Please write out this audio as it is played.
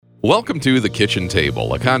Welcome to The Kitchen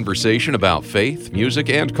Table, a conversation about faith, music,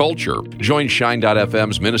 and culture. Join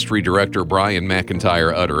Shine.fm's ministry director Brian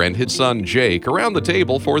McIntyre Utter and his son Jake around the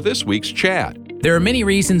table for this week's chat. There are many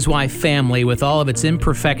reasons why family, with all of its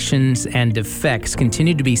imperfections and defects,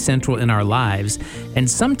 continue to be central in our lives, and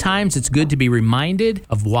sometimes it's good to be reminded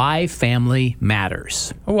of why family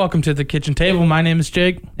matters. Welcome to The Kitchen Table. My name is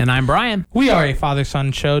Jake. And I'm Brian. We are a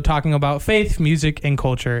father-son show talking about faith, music, and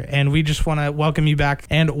culture, and we just want to welcome you back,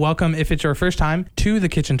 and welcome, if it's your first time, to The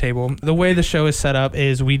Kitchen Table. The way the show is set up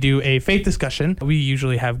is we do a faith discussion. We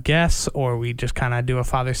usually have guests, or we just kind of do a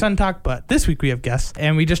father-son talk, but this week we have guests,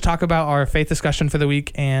 and we just talk about our faith discussion for the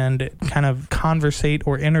week and kind of conversate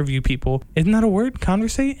or interview people. Isn't that a word?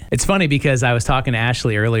 Conversate? It's funny because I was talking to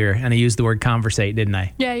Ashley earlier and I used the word conversate, didn't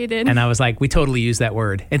I? Yeah, you did. And I was like, we totally use that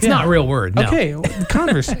word. It's not a real word. No. Okay,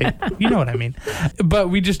 conversate. You know what I mean. But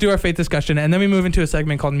we just do our faith discussion and then we move into a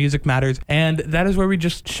segment called Music Matters. And that is where we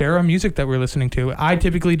just share our music that we're listening to. I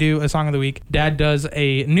typically do a song of the week. Dad does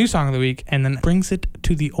a new song of the week and then brings it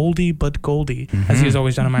to the oldie but goldie, as he has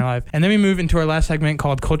always done in my life. And then we move into our last segment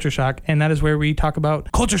called Culture Shock. And that is where we talk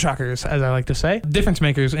about culture shockers, as I like to say, difference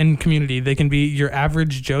makers in community. They can be your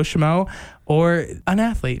average Joe Schmo or an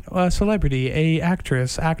athlete, a celebrity, a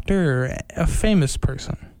actress, actor, a famous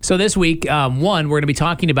person. So this week, we're going to be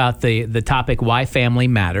talking about the topic, why family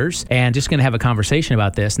matters, and just going to have a conversation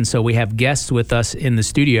about this. And so we have guests with us in the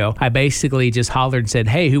studio. I basically just hollered and said,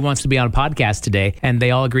 hey, who wants to be on a podcast today? And they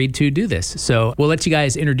all agreed to do this. So we'll let you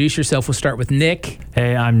guys introduce yourself. We'll start with Nick.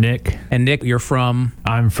 Hey, I'm Nick. And Nick, you're from?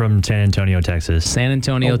 I'm from San Antonio, Texas. San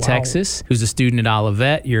Antonio, Texas. Who's a student at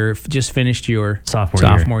Olivet. You're just finished your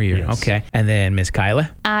sophomore year. Yes. Okay. And then Miss Kyla.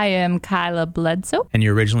 I am Kyla Bledsoe. And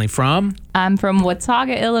you're originally from? I'm from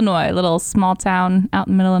Watauga, Illinois, a little small town out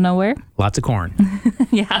in the middle of nowhere. Lots of corn.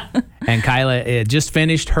 Yeah. And Kyla just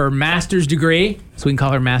finished her master's degree, so we can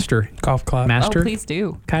call her Master. Golf club. Master? Oh, please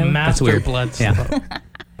do. Kyla? Master Bledsoe. Yeah.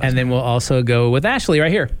 And then we'll also go with Ashley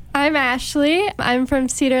right here. I'm Ashley. I'm from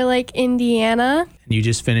Cedar Lake, Indiana. You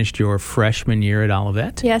just finished your freshman year at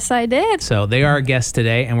Olivet. Yes, I did. So they are our guests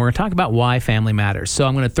today, and we're going to talk about why family matters. So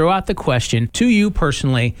I'm going to throw out the question to you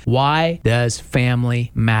personally, why does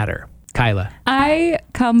family matter? Kyla. I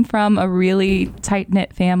come from a really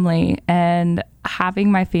tight-knit family, and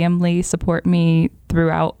having my family support me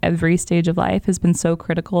throughout every stage of life has been so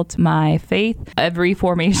critical to my faith, every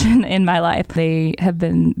formation in my life. They have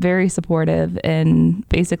been very supportive in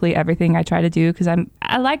basically everything I try to do because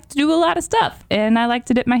I like to do a lot of stuff and I like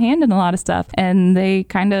to dip my hand in a lot of stuff, and they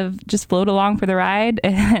kind of just float along for the ride.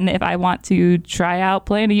 And if I want to try out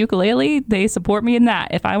playing a ukulele, they support me in that.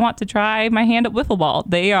 If I want to try my hand at wiffle ball,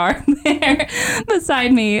 they are there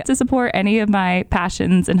beside me to support any of my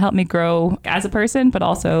passions and help me grow as a person, but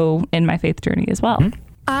also in my faith journey as well.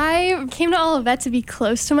 I came to Olivet to be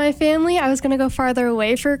close to my family. I was going to go farther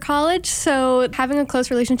away for college, so having a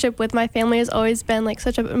close relationship with my family has always been like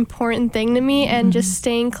such an important thing to me, and just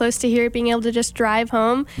staying close to here, being able to just drive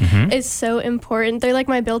home is so important. They're like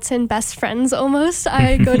my built-in best friends almost.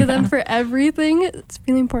 I go to them for everything. It's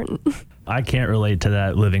really important. I can't relate to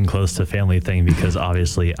that living close to family thing because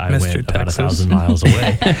obviously I Mr. went about Texas. 1,000 miles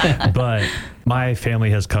away. But my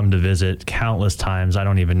family has come to visit countless times. I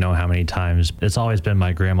don't even know how many times. It's always been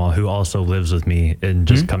my grandma who also lives with me and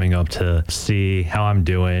just coming up to see how I'm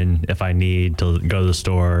doing, if I need to go to the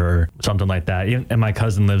store or something like that. And my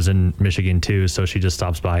cousin lives in Michigan too, so she just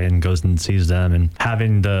stops by and goes and sees them. And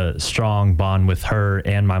having the strong bond with her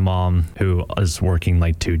and my mom, who is working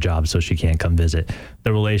like 2 jobs, so she can't come visit.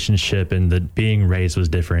 The relationship and the being raised was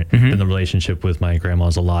different. And the relationship with my grandma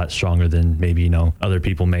is a lot stronger than maybe, other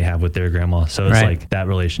people may have with their grandma. So it's like that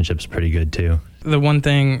relationship's pretty good too. The one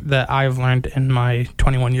thing that I've learned in my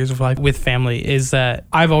 21 years of life with family is that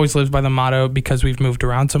I've always lived by the motto, because we've moved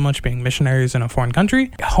around so much being missionaries in a foreign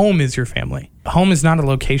country, home is your family. Home is not a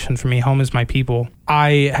location for me. Home is my people.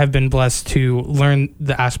 I have been blessed to learn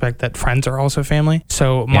the aspect that friends are also family.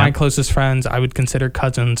 So my closest friends, I would consider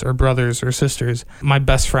cousins or brothers or sisters. My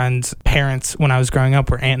best friends' parents when I was growing up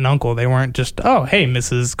were aunt and uncle. They weren't just, oh, hey,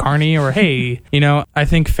 Mrs. Carney, or hey, I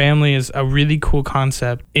think family is a really cool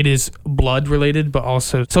concept. It is blood related, but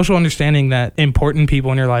also social understanding that important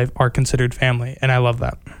people in your life are considered family. And I love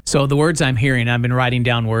that. So the words I'm hearing, I've been writing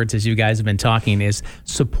down words as you guys have been talking, is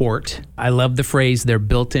support. I love the phrase, they're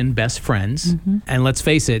built-in best friends. And let's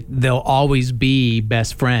face it, they'll always be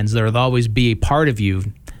best friends. They'll always be a part of you.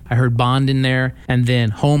 I heard bond in there. And then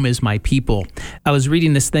home is my people. I was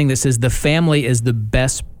reading this thing that says the family is the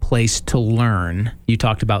best place to learn. You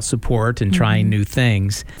talked about support and trying new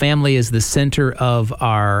things. Family is the center of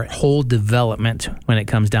our whole development when it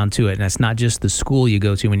comes down to it. And that's not just the school you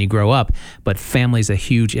go to when you grow up, but family is a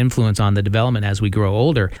huge influence on the development as we grow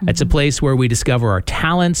older. It's a place where we discover our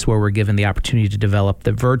talents, where we're given the opportunity to develop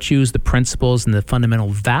the virtues, the principles, and the fundamental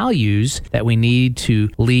values that we need to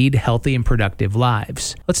lead healthy and productive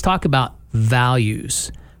lives. Let's talk about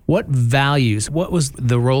values. What was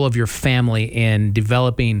the role of your family in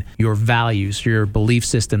developing your values, your belief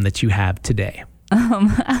system that you have today?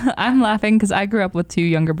 I'm laughing because I grew up with 2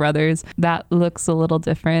 younger brothers. That looks a little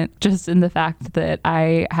different just in the fact that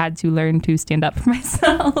I had to learn to stand up for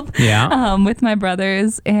myself with my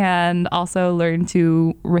brothers, and also learn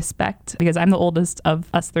to respect, because I'm the oldest of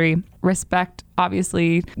us 3. Respect,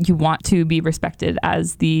 obviously, you want to be respected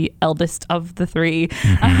as the eldest of the 3,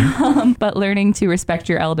 but learning to respect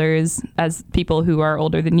your elders as people who are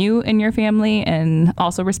older than you in your family, and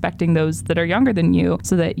also respecting those that are younger than you,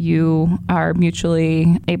 so that you are mutually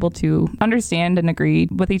able to understand and agree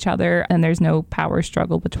with each other, and there's no power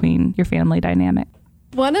struggle between your family dynamic.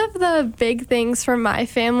 One of the big things for my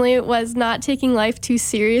family was not taking life too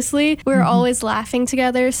seriously. We were always laughing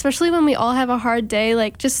together, especially when we all have a hard day,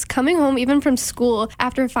 like just coming home even from school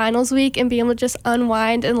after finals week and being able to just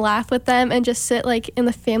unwind and laugh with them and just sit like in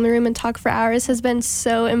the family room and talk for hours has been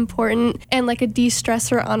so important and like a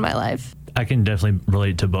de-stressor on my life. I can definitely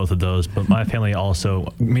relate to both of those, but my family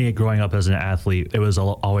also, me growing up as an athlete, it was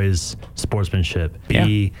always sportsmanship.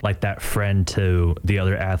 Be like that friend to the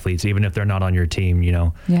other athletes, even if they're not on your team, you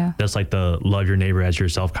know. Yeah. That's like the love your neighbor as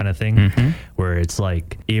yourself kind of thing, where it's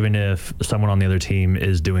like, even if someone on the other team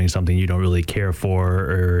is doing something you don't really care for,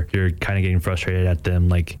 or you're kind of getting frustrated at them,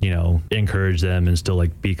 like, you know, encourage them and still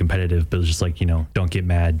like be competitive, but it's just like, you know, don't get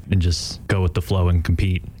mad and just go with the flow and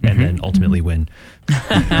compete and then ultimately win.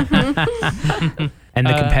 And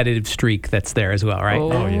the competitive streak that's there as well, right?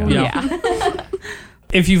 Oh yeah.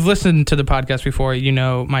 If you've listened to the podcast before, you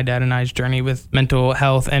know my dad and I's journey with mental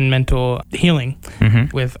health and mental healing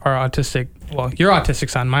with our autistic, well, your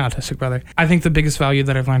autistic son, my autistic brother. I think the biggest value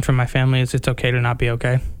that I've learned from my family is it's okay to not be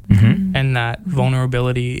okay. And that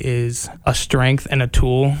vulnerability is a strength and a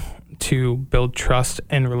tool to build trust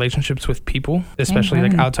and relationships with people, especially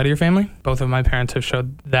like outside of your family. Both of my parents have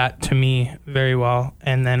showed that to me very well.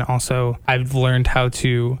 And then also I've learned how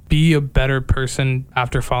to be a better person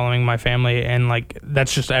after following my family. And like,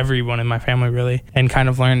 that's just everyone in my family really. And kind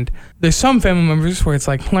of learned, there's some family members where it's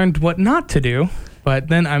like learned what not to do. But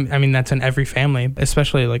then, I mean, that's in every family,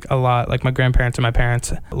 especially like a lot, like my grandparents and my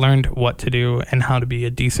parents learned what to do and how to be a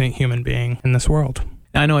decent human being in this world.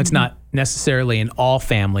 I know it's not necessarily in all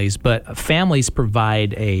families, but families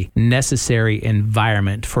provide a necessary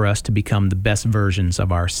environment for us to become the best versions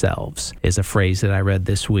of ourselves, is a phrase that I read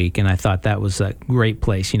this week. And I thought that was a great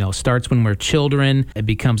place. You know, it starts when we're children. It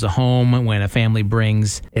becomes a home when a family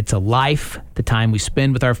brings it to life. The time we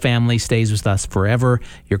spend with our family stays with us forever.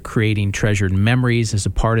 You're creating treasured memories as a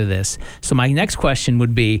part of this. So my next question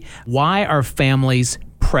would be, why are families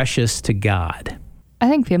precious to God? I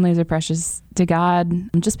think families are precious to God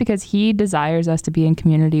just because He desires us to be in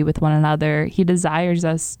community with one another. He desires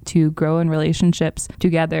us to grow in relationships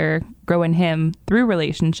together, grow in Him through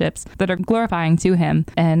relationships that are glorifying to Him.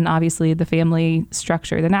 And obviously the family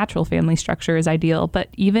structure, the natural family structure is ideal. But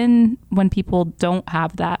even when people don't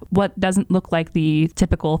have that, what doesn't look like the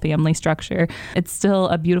typical family structure, it's still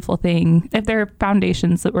a beautiful thing. If there are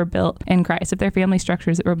foundations that were built in Christ, if there are family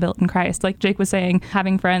structures that were built in Christ, like Jake was saying,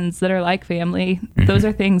 having friends that are like family, those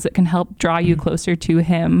are things that can help draw you closer to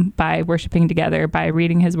Him by worshiping together, by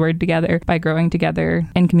reading His word together, by growing together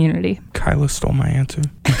in community. Kyla stole my answer.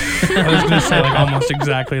 I was going to say like almost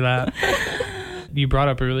exactly that. You brought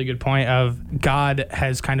up a really good point of God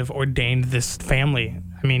has kind of ordained this family.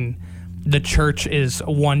 I mean, the church is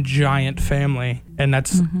one giant family, and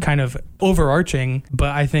that's kind of overarching, but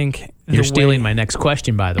I think you're stealing my next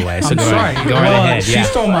question, by the way. So I'm sorry. Go right ahead. She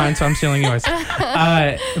stole mine, so I'm stealing yours.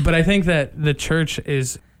 But I think that the church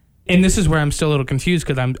is, and this is where I'm still a little confused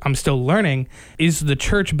because I'm still learning, is the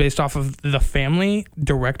church based off of the family,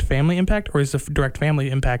 direct family impact, or is the direct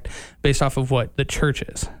family impact based off of what the church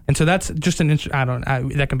is? And so that's just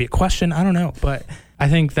that can be a question. I don't know. But I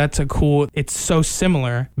think that's it's so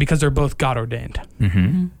similar because they're both God ordained.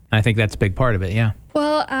 I think that's a big part of it. Yeah.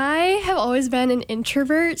 Well, I have always been an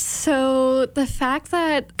introvert, so the fact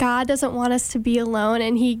that God doesn't want us to be alone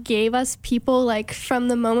and He gave us people like from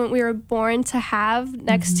the moment we were born to have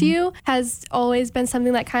next to you has always been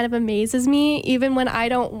something that kind of amazes me. Even when I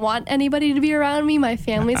don't want anybody to be around me, my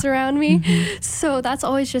family's around me. So that's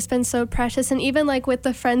always just been so precious. And even like with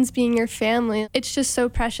the friends being your family, it's just so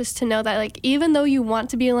precious to know that like even though you want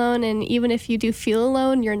to be alone, and even if you do feel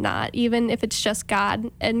alone, you're not, even if it's just God,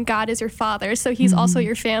 and God is your father, so he's also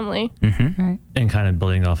your family. Right. And kind of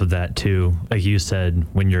building off of that too, like you said,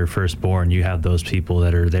 when you're first born, you have those people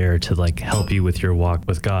that are there to like help you with your walk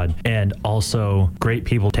with God, and also great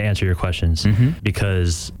people to answer your questions,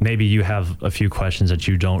 because maybe you have a few questions that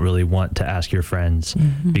you don't really want to ask your friends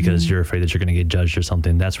because you're afraid that you're going to get judged or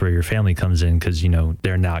something. That's where your family comes in, because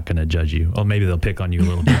they're not going to judge you. Or maybe they'll pick on you a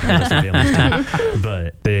little bit, because that's what families do.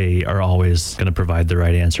 But they are always going to provide the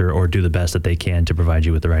right answer, or do the best that they can to provide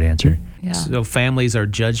you with the right answer. Yeah. So families are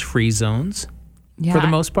judge-free zones for the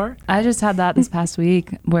most part? I just had that this past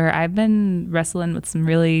week, where I've been wrestling with some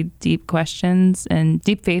really deep questions and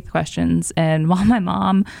deep faith questions. And while my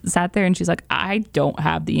mom sat there and she's like, I don't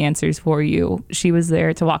have the answers for you, she was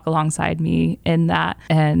there to walk alongside me in that.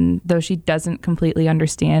 And though she doesn't completely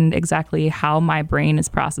understand exactly how my brain is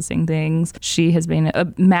processing things, she has been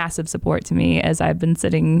a massive support to me as I've been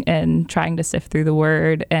sitting and trying to sift through the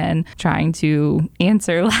word and trying to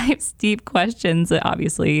answer life's deep questions that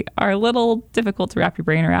obviously are a little difficult to wrap your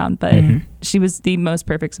brain around, but she was the most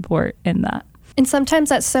perfect support in that. And sometimes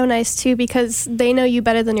that's so nice too, because they know you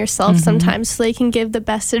better than yourself sometimes, so they can give the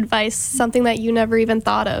best advice, something that you never even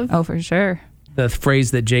thought of. Oh, for sure. The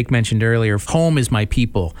phrase that Jake mentioned earlier, home is my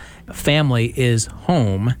people. Family is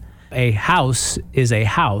home. A house is a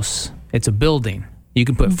house. It's a building. You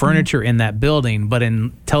can put furniture in that building, but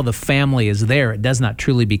until the family is there, it does not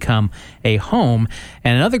truly become a home.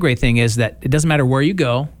 And another great thing is that it doesn't matter where you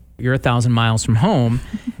go. You're 1,000 miles from home.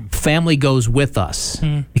 Family goes with us,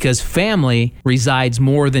 because family resides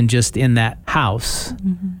more than just in that house.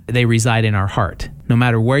 They reside in our heart. No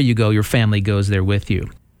matter where you go, your family goes there with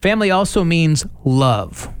you. Family also means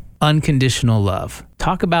love, unconditional love.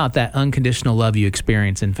 Talk about that unconditional love you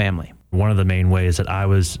experience in family. One of the main ways that I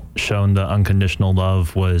was shown the unconditional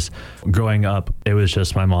love was growing up. It was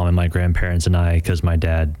just my mom and my grandparents and I, because my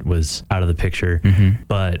dad was out of the picture.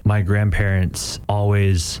 But my grandparents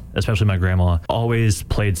always, especially my grandma, always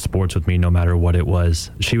played sports with me no matter what it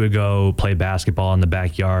was. She would go play basketball in the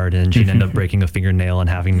backyard and she'd end up breaking a fingernail and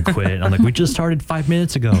having to quit. I'm like, we just started 5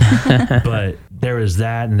 minutes ago. But there was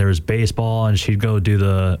that, and there was baseball, and she'd go do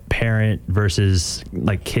the parent versus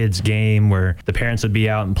like kids game where the parents would be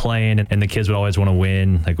out and playing, and the kids would always want to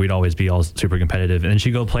win. Like, we'd always be all super competitive. And then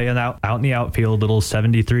she'd go play out in the outfield, little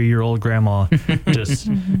 73-year-old grandma, just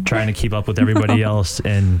trying to keep up with everybody else.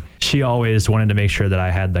 And she always wanted to make sure that I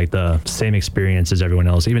had like the same experience as everyone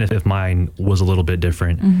else, even if mine was a little bit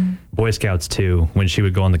different. Boy Scouts too, when she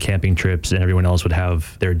would go on the camping trips and everyone else would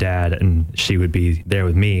have their dad and she would be there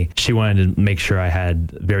with me, she wanted to make sure I had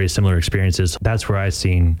very similar experiences. That's where I've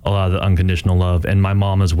seen a lot of the unconditional love, and my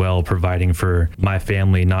mom as well, providing for my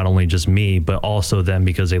family, not only just me, but also them,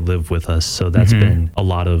 because they live with us. So that's been a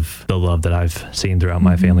lot of the love that I've seen throughout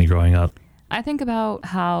my family growing up. I think about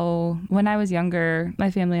how when I was younger,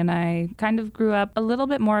 my family and I kind of grew up a little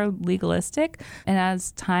bit more legalistic. And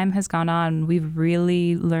as time has gone on, we've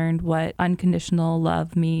really learned what unconditional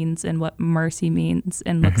love means and what mercy means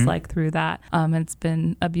and looks like through that. It's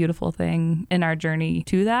been a beautiful thing in our journey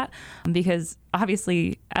to that, because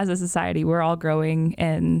obviously, as a society, we're all growing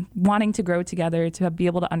and wanting to grow together to be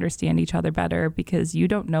able to understand each other better, because you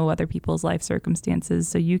don't know other people's life circumstances.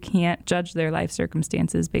 So you can't judge their life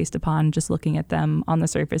circumstances based upon just looking at them on the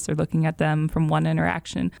surface or looking at them from one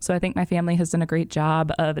interaction. So I think my family has done a great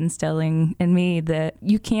job of instilling in me that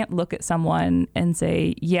you can't look at someone and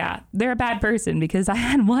say, yeah, they're a bad person because I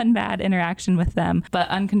had one bad interaction with them. But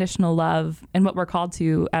unconditional love, and what we're called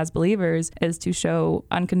to as believers, is to show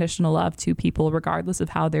unconditional love to people regardless of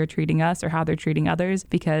how they're treating us or how they're treating others,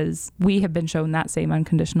 because we have been shown that same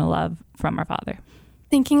unconditional love from our Father.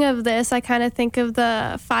 Thinking of this, I kind of think of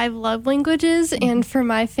the 5 love languages. And for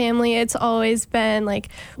my family, it's always been like,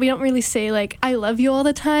 we don't really say like, I love you all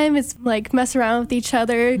the time. It's like mess around with each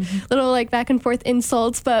other, little like back and forth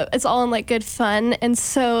insults, but it's all in like good fun. And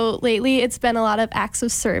so lately it's been a lot of acts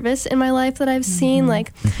of service in my life that I've seen.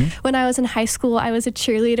 Like when I was in high school, I was a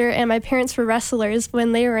cheerleader, and my parents were wrestlers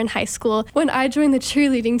when they were in high school. When I joined the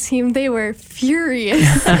cheerleading team, they were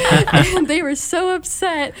furious and they were so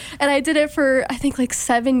upset. And I did it for, I think, like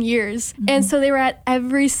 7 years. And so they were at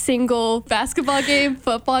every single basketball game,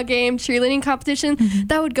 football game, cheerleading competition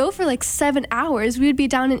that would go for like 7 hours. We would be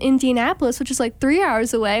down in Indianapolis, which is like 3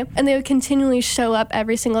 hours away, and they would continually show up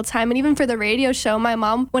every single time. And even for the radio show, my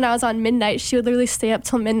mom, when I was on midnight, she would literally stay up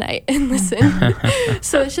till midnight and listen.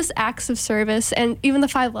 So it's just acts of service. And even the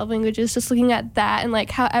 5 love languages, just looking at that and like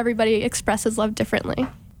how everybody expresses love differently.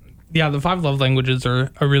 Yeah, the 5 love languages are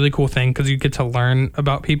a really cool thing, because you get to learn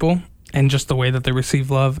about people and just the way that they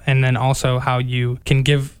receive love, and then also how you can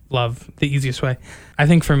give love the easiest way. I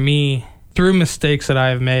think for me, through mistakes that I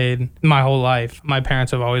have made my whole life, my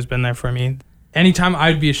parents have always been there for me. Anytime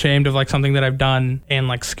I'd be ashamed of like something that I've done and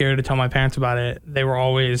like scared to tell my parents about it, they were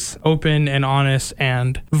always open and honest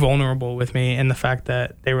and vulnerable with me. And the fact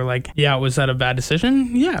that they were like, yeah, was that a bad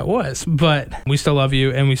decision? Yeah, it was. But we still love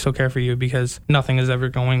you and we still care for you because nothing is ever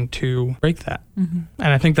going to break that. And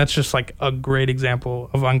I think that's just like a great example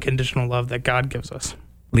of unconditional love that God gives us.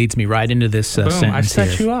 Leads me right into this Boom, sentence I set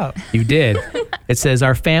here. you up. You did. It says,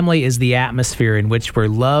 our family is the atmosphere in which we're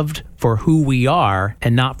loved for who we are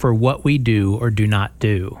and not for what we do or do not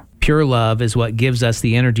do. Pure love is what gives us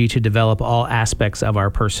the energy to develop all aspects of our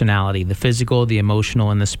personality, the physical, the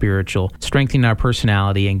emotional, and the spiritual, strengthening our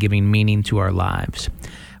personality and giving meaning to our lives.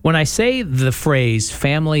 When I say the phrase,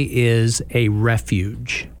 family is a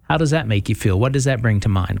refuge, how does that make you feel? What does that bring to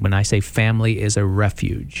mind when I say family is a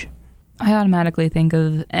refuge? I automatically think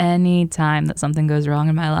of any time that something goes wrong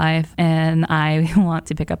in my life and I want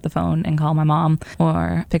to pick up the phone and call my mom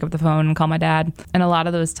or pick up the phone and call my dad. And a lot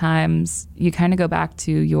of those times you kind of go back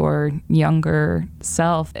to your younger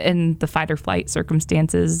self in the fight or flight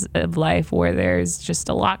circumstances of life where there's just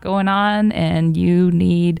a lot going on and you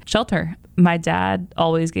need shelter. My dad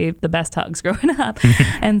always gave the best hugs growing up.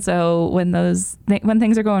 And so when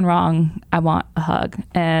things are going wrong, I want a hug.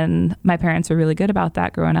 And my parents were really good about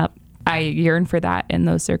that growing up. I yearn for that in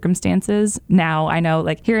those circumstances. Now I know,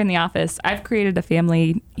 like here in the office, I've created a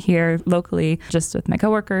family here locally just with my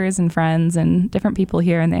coworkers and friends and different people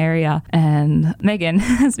here in the area. And Megan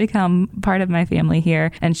has become part of my family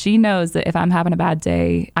here. And she knows that if I'm having a bad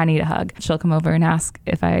day, I need a hug. She'll come over and ask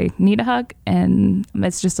if I need a hug. And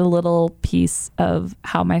it's just a little piece of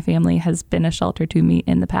how my family has been a shelter to me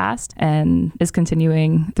in the past and is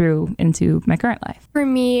continuing through into my current life. For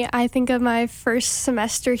me, I think of my first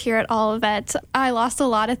semester here at Olivet. I lost a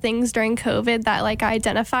lot of things during COVID that like I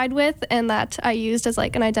identified with and that I used as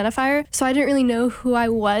like an identifier. So I didn't really know who I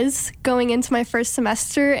was going into my first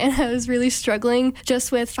semester, and I was really struggling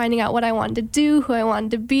just with finding out what I wanted to do, who I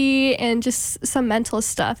wanted to be, and just some mental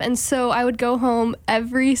stuff. And so I would go home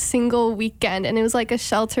every single weekend, and it was like a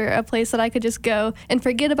shelter, a place that I could just go and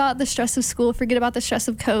forget about the stress of school, forget about the stress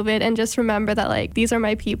of COVID, and just remember that like these are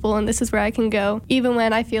my people and this is where I can go, even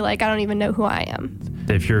when I feel like I don't even know who I am.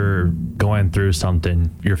 If you're going through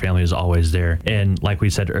something, your family is always there. And like we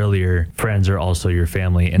said earlier, friends are also your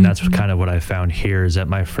family. And that's kind of what I found here is that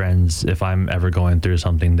my friends, if I'm ever going through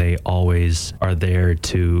something, they always are there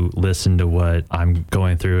to listen to what I'm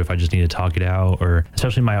going through if I just need to talk it out. Or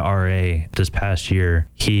especially my RA this past year,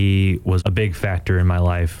 he was a big factor in my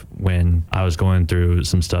life when I was going through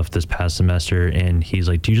some stuff this past semester. And he's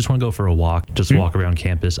like, do you just want to go for a walk? Just walk around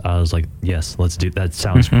campus. I was like, yes, let's do that.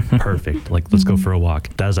 Sounds perfect. Like, let's go for a walk.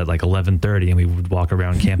 That was at like 11:30 and we would walk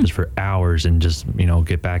around campus for hours and just,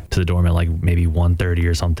 get back to the dorm at like maybe 1:30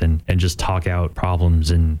 or something and just talk out problems.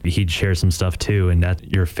 And he'd share some stuff too. And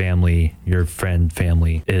that your family, your friend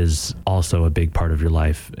family is also a big part of your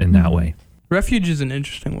life in that way. Refuge is an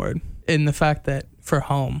interesting word in the fact that for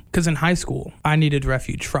home, because in high school, I needed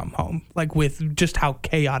refuge from home, like with just how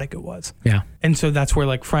chaotic it was. Yeah. And so that's where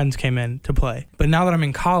like friends came in to play. But now that I'm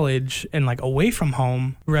in college and like away from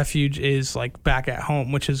home, refuge is like back at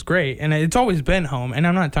home, which is great. And it's always been home. And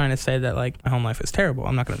I'm not trying to say that like my home life is terrible.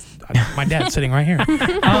 I'm not going to, my dad's sitting right here.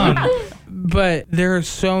 But there are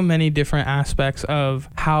so many different aspects of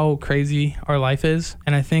how crazy our life is.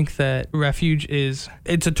 And I think that refuge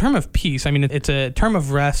it's a term of peace. I mean, it's a term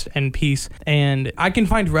of rest and peace. And I can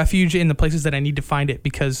find refuge in the places that I need to find it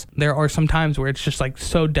because there are some times where it's just like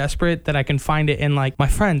so desperate that I can find it in like my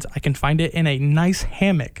friends. I can find it in a nice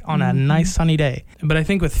hammock on a nice sunny day. But I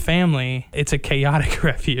think with family, it's a chaotic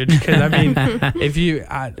refuge because I mean, if you,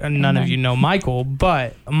 none of you know Michael,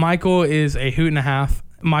 but Michael is a hoot and a half.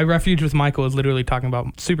 My refuge with Michael is literally talking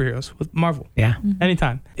about superheroes with Marvel. Yeah.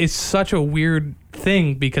 Anytime. It's such a weird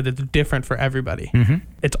thing because it's different for everybody.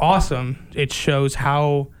 It's awesome. It shows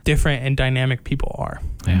how different and dynamic people are.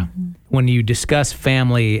 Yeah. When you discuss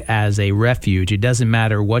family as a refuge, it doesn't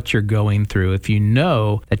matter what you're going through if you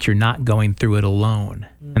know that you're not going through it alone.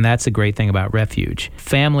 And that's a great thing about refuge.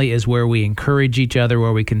 Family is where we encourage each other,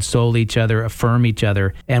 where we console each other, affirm each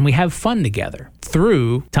other, and we have fun together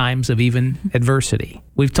through times of even adversity.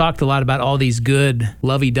 We've talked a lot about all these good,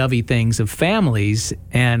 lovey-dovey things of families,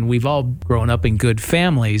 and we've all grown up in good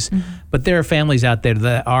families, but there are families out there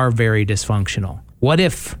that are very dysfunctional. What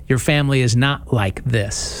if your family is not like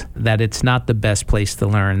this, that it's not the best place to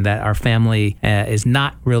learn, that our family is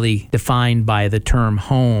not really defined by the term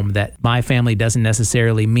home, that my family doesn't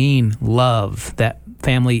necessarily mean love, that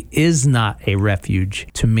family is not a refuge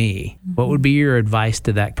to me? What would be your advice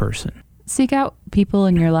to that person? Seek out people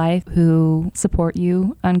in your life who support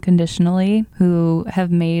you unconditionally, who have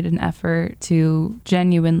made an effort to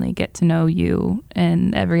genuinely get to know you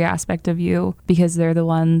in every aspect of you, because they're the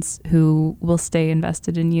ones who will stay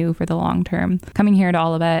invested in you for the long term. Coming here to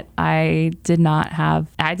Olivet, I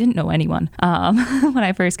didn't know anyone when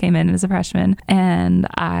I first came in as a freshman, and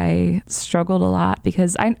I struggled a lot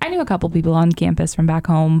because I knew a couple people on campus from back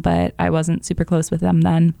home, but I wasn't super close with them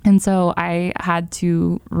then. And so I had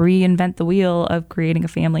to reinvent the wheel of creating a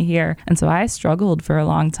family here. And so I struggled for a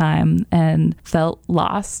long time and felt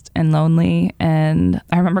lost and lonely. And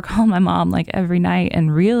I remember calling my mom like every night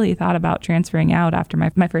and really thought about transferring out after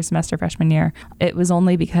my first semester freshman year. It was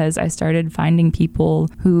only because I started finding people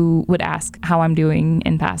who would ask how I'm doing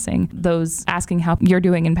in passing. Those asking how you're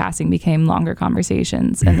doing in passing became longer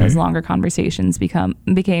conversations, and those longer conversations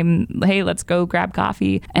became, hey, let's go grab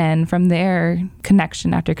coffee. And from there,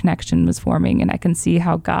 connection after connection was forming, and I can see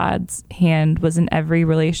how God's hand was in every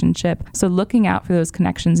relationship. So looking out for those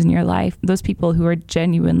connections in your life, those people who are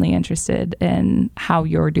genuinely interested in how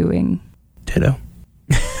you're doing. Ditto.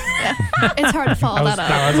 It's hard to follow that up.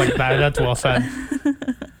 I was like, that's well said.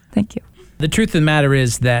 Thank you. The truth of the matter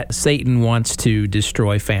is that Satan wants to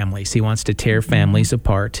destroy families. He wants to tear families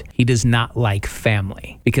apart. He does not like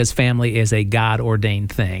family because family is a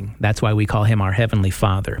God-ordained thing. That's why we call him our Heavenly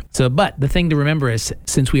Father. But the thing to remember is,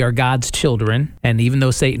 since we are God's children, and even though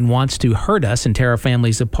Satan wants to hurt us and tear our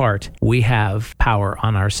families apart, we have power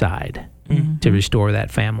on our side to restore that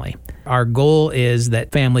family. Our goal is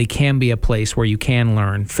that family can be a place where you can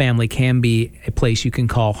learn. Family can be a place you can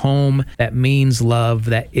call home that means love,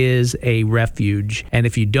 that is a refuge. And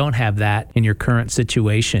if you don't have that in your current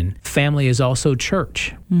situation, family is also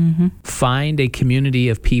church. Find a community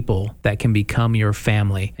of people that can become your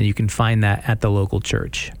family, and you can find that at the local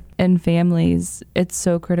church. In families, it's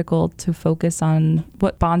so critical to focus on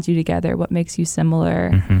what bonds you together, what makes you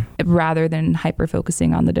similar, rather than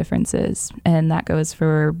hyper-focusing on the differences. And that goes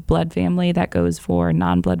for blood family, that goes for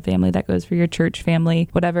non-blood family, that goes for your church family,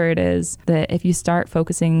 whatever it is, that if you start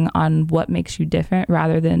focusing on what makes you different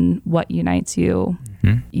rather than what unites you,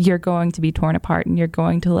 you're going to be torn apart, and you're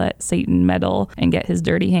going to let Satan meddle and get his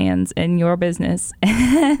dirty hands in your business.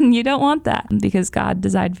 And you don't want that, because God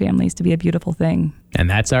designed families to be a beautiful thing. And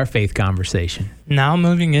that's our faith conversation. Now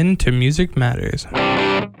moving into Music Matters.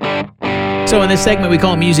 So in this segment we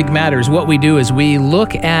call Music Matters, what we do is we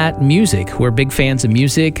look at music. We're big fans of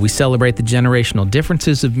music. We celebrate the generational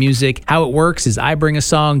differences of music. How it works is I bring a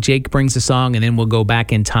song, Jake brings a song, and then we'll go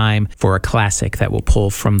back in time for a classic that we'll pull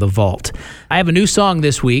from the vault. I have a new song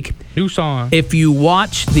this week. New song. If you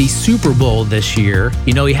watch the Super Bowl this year,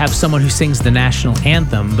 you know you have someone who sings the national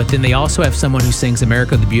anthem, but then they also have someone who sings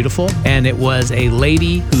America the Beautiful. And it was a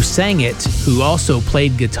lady who sang it, who also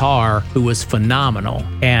played guitar, who was phenomenal.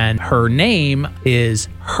 And her name is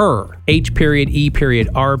Her,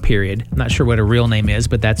 H.E.R. I'm not sure what her real name is,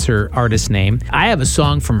 but that's her artist name. I have a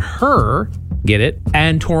song from her, get it,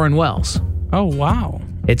 and Torrin Wells. Oh, wow.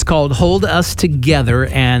 It's called Hold Us Together,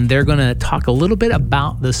 and they're going to talk a little bit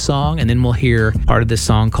about the song, and then we'll hear part of this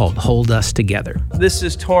song called Hold Us Together. This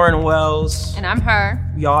is Torrin Wells. And I'm Her.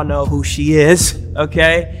 Y'all know who she is,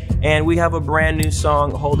 okay? And we have a brand new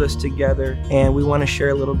song, Hold Us Together, and we want to share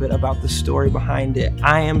a little bit about the story behind it.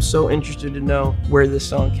 I am so interested to know where this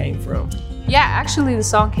song came from. Yeah, actually the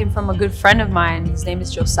song came from a good friend of mine. His name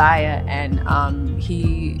is Josiah, and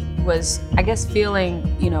he was, I guess, feeling,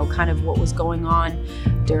 kind of what was going on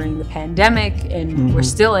during the pandemic, and we're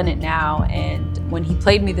still in it now. And when he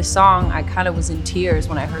played me the song, I kind of was in tears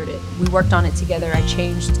when I heard it. We worked on it together. I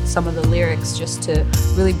changed some of the lyrics just to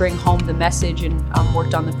really bring home the message, and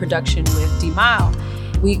worked on the production with D-Mile.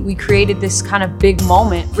 We created this kind of big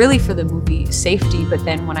moment really for the movie Safety, but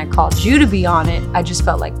then when I called you to be on it, I just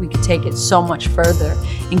felt like we could take it so much further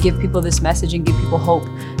and give people this message and give people hope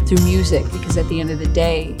through music, because at the end of the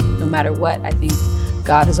day, no matter what, I think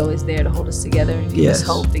God is always there to hold us together and give us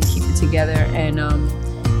hope and keep it together. And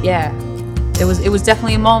it was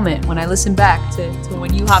definitely a moment when I listened back to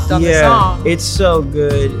when you hopped on the song. It's so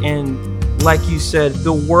good. And like you said,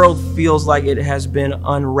 the world feels like it has been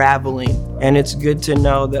unraveling, and it's good to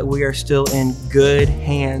know that we are still in good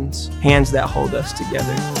hands that hold us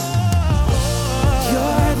together.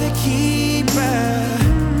 You're the keeper,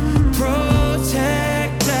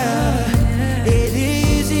 protector. It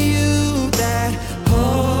is you that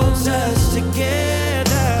holds us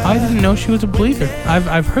together. I didn't know she was a believer.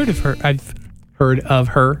 I've heard of her. I've heard of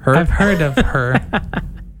her. I've heard of her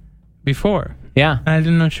before. Yeah. I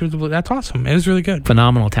didn't know she was a believer. That's awesome. It was really good.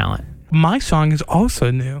 Phenomenal talent. My song is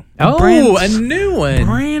also new. Oh, a new one.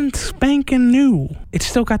 Brand spanking new. It's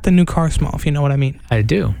still got the new car smell, if you know what I mean. I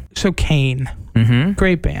do. So Kane,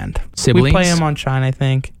 great band. Siblings. We play him on Shine, I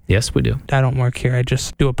think. Yes, we do. I don't work here. I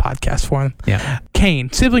just do a podcast for them. Yeah.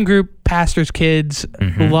 Kane, sibling group, pastor's kids,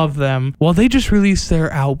 love them. Well, they just released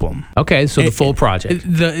their album. Okay, so the full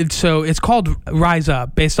project. So it's called Rise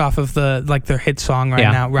Up, based off of their hit song right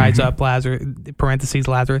now, Rise Up, Lazarus, parentheses,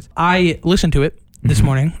 Lazarus. I listened to it this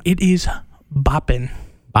morning. It is bopping.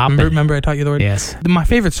 Remember I taught you the word? Yes. My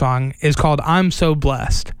favorite song is called I'm So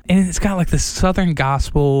Blessed. And it's got like this Southern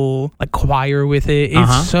gospel like choir with it.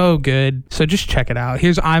 It's so good. So just check it out.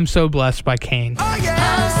 Here's I'm So Blessed by Kane. Oh, yeah.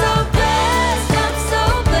 I'm so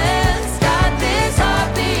blessed, got this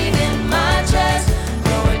heartbeat in my chest.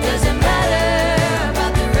 No, it doesn't matter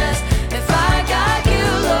about the rest. If I got you,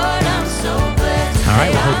 Lord, I'm so blessed. All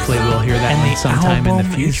right, well, hopefully we'll hear that one sometime in the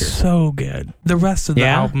future. Is so good. The rest of the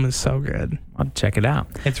album is so good. I'll check it out.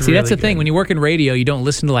 It's See, really that's the good. thing. When you work in radio, you don't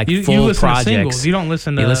listen to like You full listen projects. to singles. You don't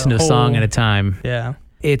listen to You listen to a whole- song at a time. Yeah.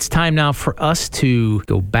 It's time now for us to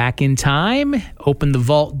go back in time, open the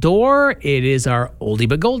vault door. It is our oldie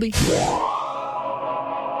but goldie.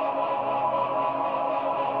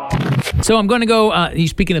 So I'm going to go,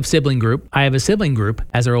 speaking of sibling group, I have a sibling group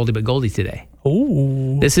as our oldie but goldie today.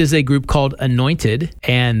 Ooh. This is a group called Anointed,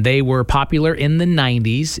 and they were popular in the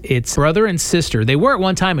 90s. It's brother and sister. They were at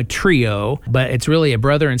one time a trio, but it's really a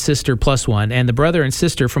brother and sister plus one. And the brother and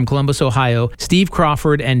sister from Columbus, Ohio, Steve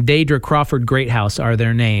Crawford and Deidre Crawford Greathouse are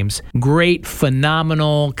their names. Great,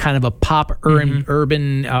 phenomenal, kind of a pop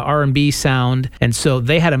urban R&B sound. And so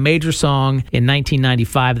they had a major song in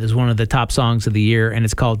 1995 that was one of the top songs of the year, and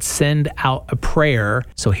it's called Send Out a Prayer.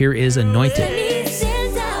 So here is Anointed.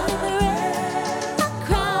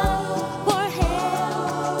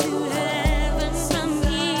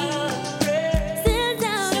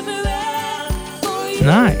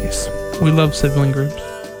 Nice. We love sibling groups.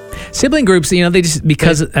 Sibling groups, they just,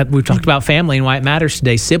 because we've talked about family and why it matters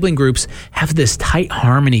today, sibling groups have this tight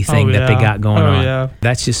harmony thing that they got going on. Yeah.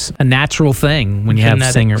 That's just a natural thing when you have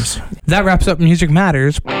singers. That wraps up Music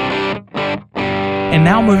Matters. And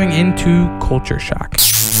now moving into Culture Shock.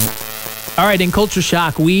 All right, in Culture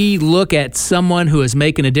Shock, we look at someone who is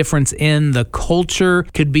making a difference in the culture.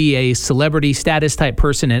 Could be a celebrity status type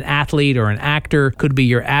person, an athlete or an actor. Could be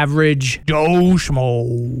your average Joe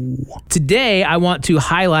Schmo. Today, I want to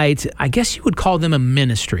highlight, I guess you would call them a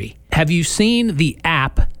ministry. Have you seen the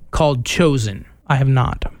app called Chosen? I have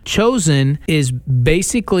not. Chosen is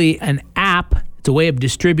basically an app. It's a way of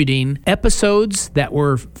distributing episodes that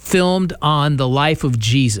were filmed on the life of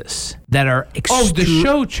Jesus that are the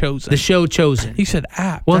show Chosen. The show Chosen. You said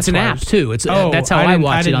app. Well, it's an app too. It's that's how I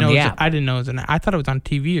watch it on the app. I didn't know it was an app. I thought it was on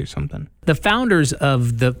TV or something. The founders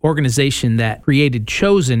of the organization that created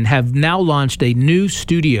Chosen have now launched a new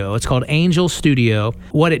studio. It's called Angel Studio.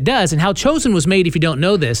 What it does and how Chosen was made, if you don't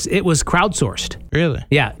know this, it was crowdsourced. Really?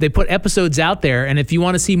 Yeah, they put episodes out there, and if you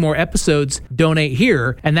want to see more episodes, donate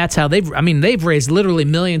here. And that's how they've raised literally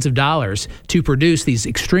millions of dollars to produce these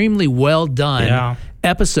extremely well done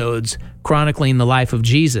episodes chronicling the life of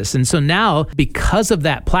Jesus. And so now, because of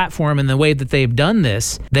that platform and the way that they've done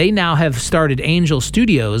this, they now have started Angel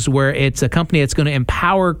Studios, where it's a company that's going to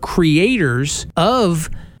empower creators of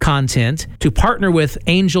content to partner with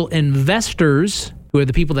angel investors, who are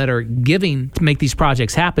the people that are giving to make these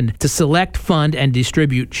projects happen, to select, fund, and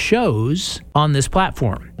distribute shows on this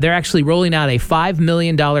platform. They're actually rolling out a $5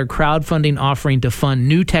 million crowdfunding offering to fund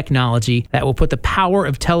new technology that will put the power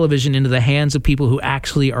of television into the hands of people who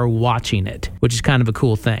actually are watching it, which is kind of a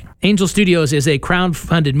cool thing. Angel Studios is a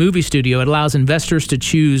crowdfunded movie studio. It allows investors to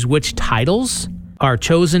choose which titles are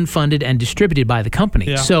chosen, funded, and distributed by the company.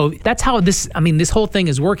 Yeah. So that's how this whole thing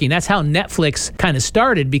is working. That's how Netflix kind of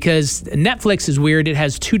started, because Netflix is weird. It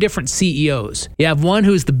has two different CEOs. You have one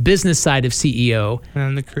who's the business side of CEO.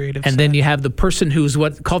 And the creative And side. then you have the person who's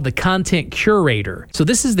what's called the content curator. So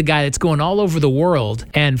this is the guy that's going all over the world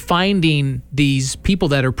and finding these people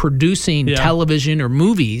that are producing television or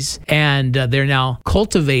movies, and they're now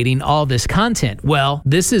cultivating all this content. Well,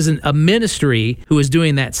 this is a ministry who is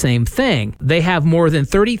doing that same thing. They have more than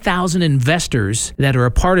 30,000 investors that are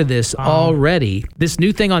a part of this already. This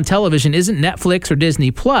new thing on television isn't Netflix or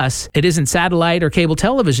Disney Plus. It isn't satellite or cable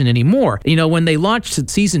television anymore. When they launched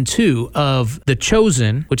season 2 of The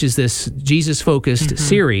Chosen, which is this Jesus-focused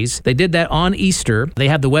series, they did that on Easter. They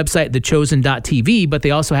have the website, thechosen.tv, but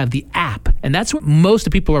they also have the app. And that's what most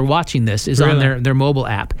of the people are watching this, is on their mobile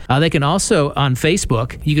app. They can also, on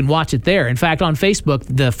Facebook, you can watch it there. In fact, on Facebook,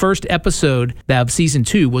 the first episode of season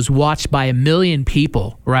 2 was watched by 1 million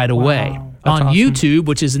people right away. Wow. on awesome. YouTube,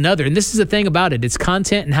 which is another. And this is the thing about it. It's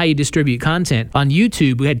content and how you distribute content. On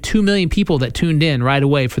YouTube, we had 2 million people that tuned in right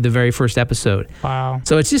away for the very first episode. Wow.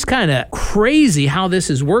 So it's just kind of crazy how this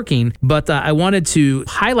is working. But I wanted to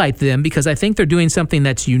highlight them because I think they're doing something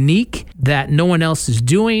that's unique that no one else is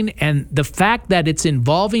doing. And the fact that it's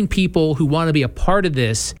involving people who want to be a part of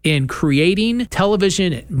this in creating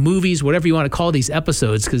television, movies, whatever you want to call these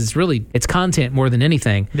episodes, because it's content more than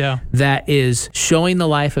anything. Yeah. That is showing the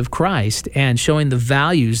life of Christ and showing the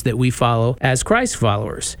values that we follow as Christ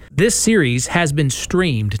followers. This series has been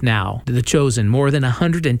streamed now, The Chosen, more than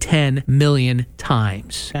 110 million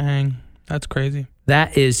times. Dang. That's crazy.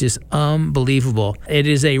 That is just unbelievable. It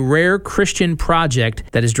is a rare Christian project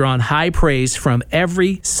that has drawn high praise from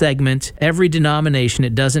every segment, every denomination.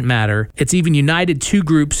 It doesn't matter. It's even united two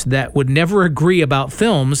groups that would never agree about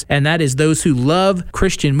films, and that is those who love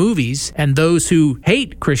Christian movies and those who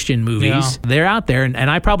hate Christian movies. Yeah. They're out there, and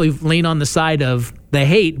I probably lean on the side of the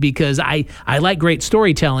hate because I like great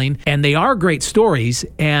storytelling, and they are great stories,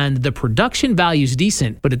 and the production value is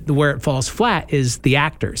decent, but where it falls flat is the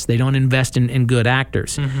actors. They don't invest in good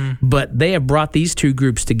actors. But they have brought these two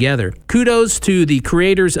groups together. Kudos to the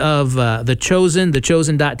creators of The Chosen.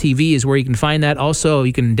 TheChosen.tv is where you can find that. Also,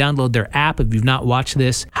 you can download their app if you've not watched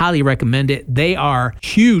this. Highly recommend it. They are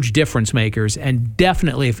huge difference makers, and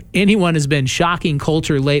definitely if anyone has been shocking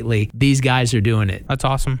culture lately, these guys are doing it. That's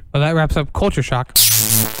awesome. Well, that wraps up Culture Shock.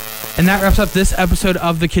 And that wraps up this episode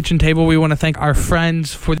of The Kitchen Table. We want to thank our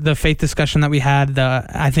friends for the faith discussion that we had.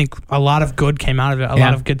 I think a lot of good came out of it, a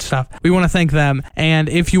lot of good stuff. We want to thank them. And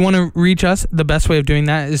if you want to reach us, the best way of doing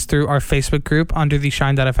that is through our Facebook group under the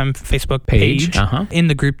Shine.fm Facebook page in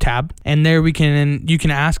the group tab. And there you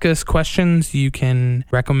can ask us questions. You can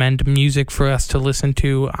recommend music for us to listen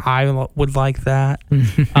to. I would like that.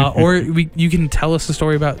 Or you can tell us a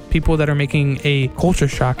story about people that are making a culture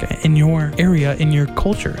shock in your area, in your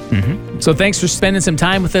culture. So thanks for spending some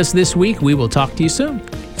time with us this week. We will talk to you soon.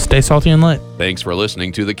 Stay salty and lit. Thanks for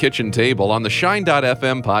listening to The Kitchen Table on the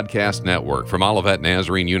Shine.fm podcast network from Olivet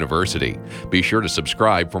Nazarene University. Be sure to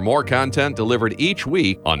subscribe for more content delivered each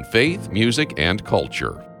week on faith, music, and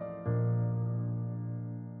culture.